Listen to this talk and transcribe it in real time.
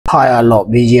Hi, hello,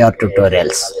 VGR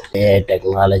tutorials, AI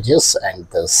technologies, and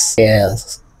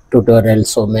this tutorial.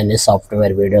 So many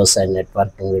software videos and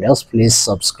networking videos. Please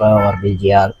subscribe our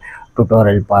VGR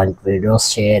tutorial point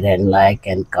videos, share and like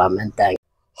and comment. Thank you.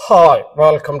 Hi,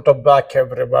 welcome to back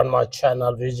everyone. My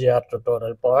channel VGR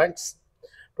tutorial points.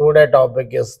 Today topic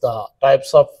is the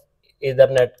types of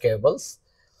Ethernet cables.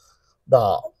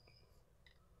 The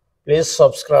Please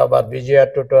subscribe our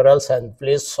VGR tutorials and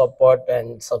please support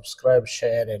and subscribe,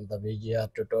 share in the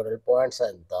VGR tutorial points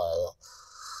and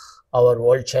our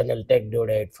old channel Tech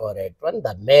Dude 8481.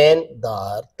 There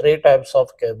are three types of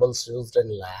cables used in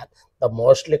LAN. The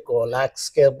mostly coax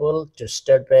cable,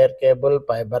 twisted pair cable,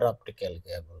 fiber optical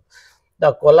cable.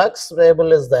 The coax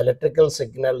cable is the electrical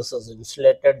signals is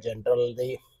insulated,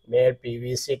 generally made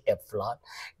PVC Teflon.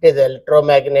 It is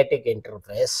electromagnetic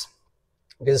interface.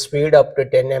 It is speed up to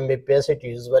 10 Mbps. It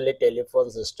usually telephone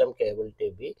system cable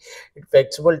TV. It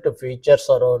flexible to feature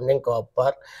surrounding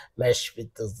copper mesh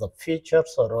with the feature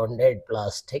surrounded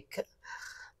plastic.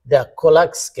 The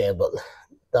coax cable.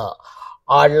 The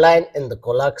odd line in the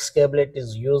coax cable, it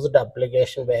is used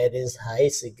application where is high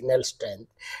signal strength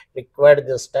required.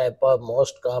 This type of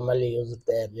most commonly used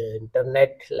their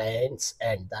internet lines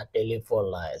and the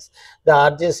telephone lines. The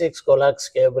RG6 coax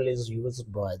cable is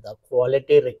used by the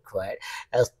quality required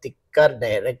as thicker,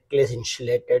 directly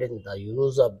insulated in the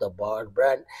use of the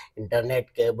broadband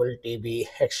internet cable TV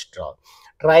extra.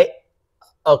 Try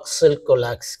Axial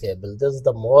coax cable. This is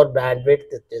the more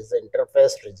bandwidth. It is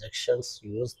interface rejections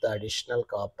use the additional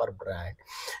copper band.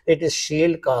 It is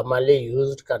shield commonly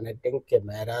used connecting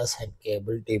cameras and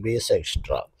cable TVs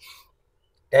extra.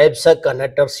 Types of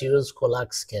connectors use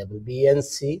coax cable: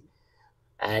 BNC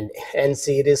and N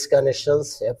series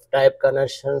connections, F type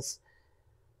connections,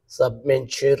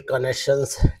 submature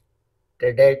connections,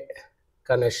 threaded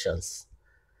connections.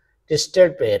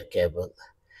 Twisted pair cable.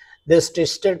 This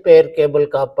twisted pair cable,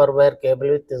 copper wire cable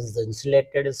with is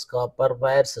insulated is copper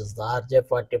wires is the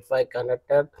RJ45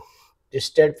 connector.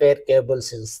 Twisted pair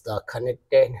cables is the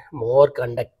connected more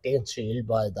conducting shield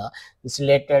by the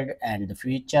insulated and the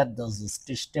feature those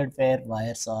twisted pair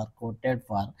wires are coated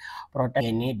for protect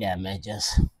any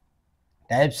damages.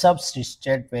 Types of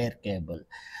twisted pair cable.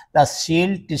 The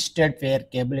shield twisted pair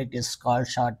cable, it is called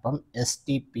short form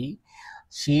STP,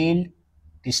 shield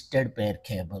twisted pair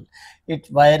cable.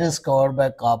 Its wire is covered by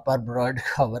copper rod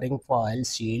covering foil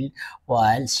shield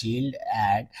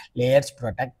and layers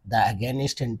protect the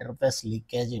against interface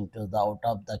leakage into the out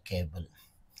of the cable.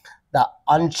 The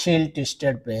unshielded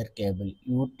twisted pair cable,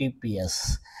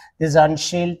 UTPS. This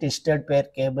unshielded twisted pair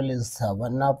cable is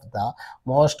one of the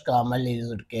most commonly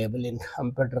used cable in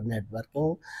computer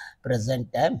networking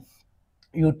present time.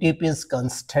 UTP is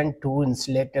constant two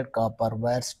insulated copper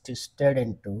wires twisted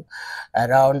into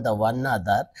around the one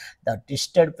another. The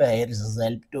twisted pair is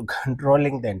help to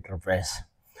controlling the interface.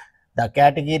 The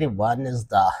category 1 is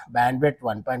the bandwidth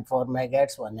 1.4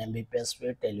 MHz, 1 Mbps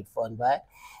speed telephone wire.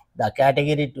 The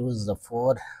category 2 is the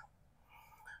 4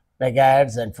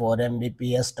 MHz and 4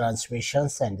 Mbps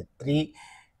transmissions, and 3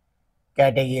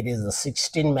 categories the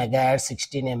 16 MHz,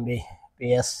 16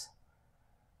 Mbps,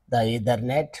 the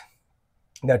Ethernet,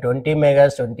 the 20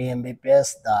 MHz, 20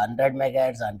 Mbps, the 100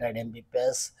 MHz, 100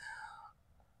 Mbps,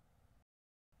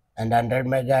 and 100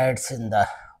 MHz in the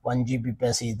 1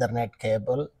 Gbps Ethernet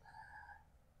cable.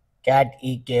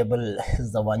 Cat6 cable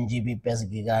is the 1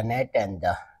 Gbps Giganet, and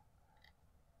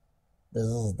this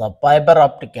is the fiber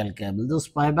optical cable. This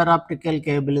fiber optical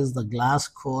cable is the glass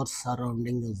core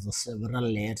surrounding the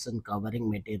several layers and covering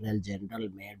material general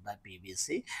made by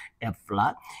PVC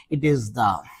Teflon. It is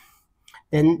the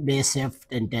 10 base F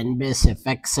and 10 base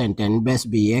FX and 10 base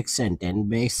BX and 10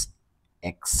 base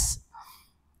X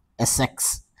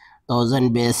SX,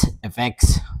 1000 base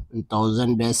FX and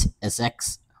 1000 base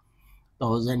SX,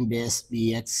 1000 base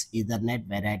BX Ethernet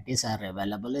varieties are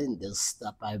available in this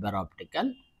the fiber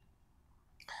optical.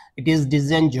 It is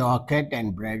designed jacket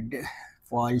and bread,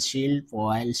 foil shield,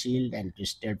 and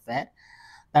twisted pair.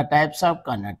 The types of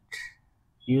connect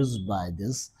used by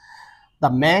this. The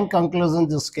main conclusion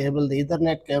this cable, the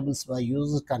Ethernet cables were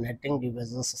used connecting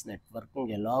devices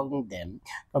networking, allowing them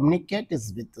communicate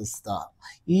with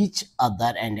each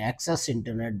other and access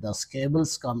internet. The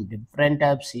cables come different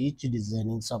types, each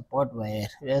designing support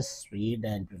wireless speed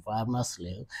and performance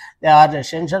level. They are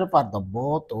essential for the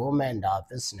both home and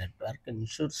office network,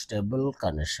 ensure stable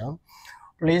connection.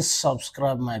 Please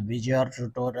subscribe my video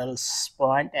tutorials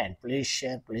point and please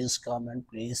share, please comment,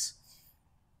 please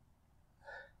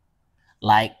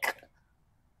like.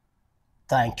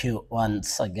 Thank you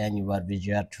once again, your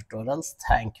visual tutorials.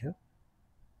 Thank you.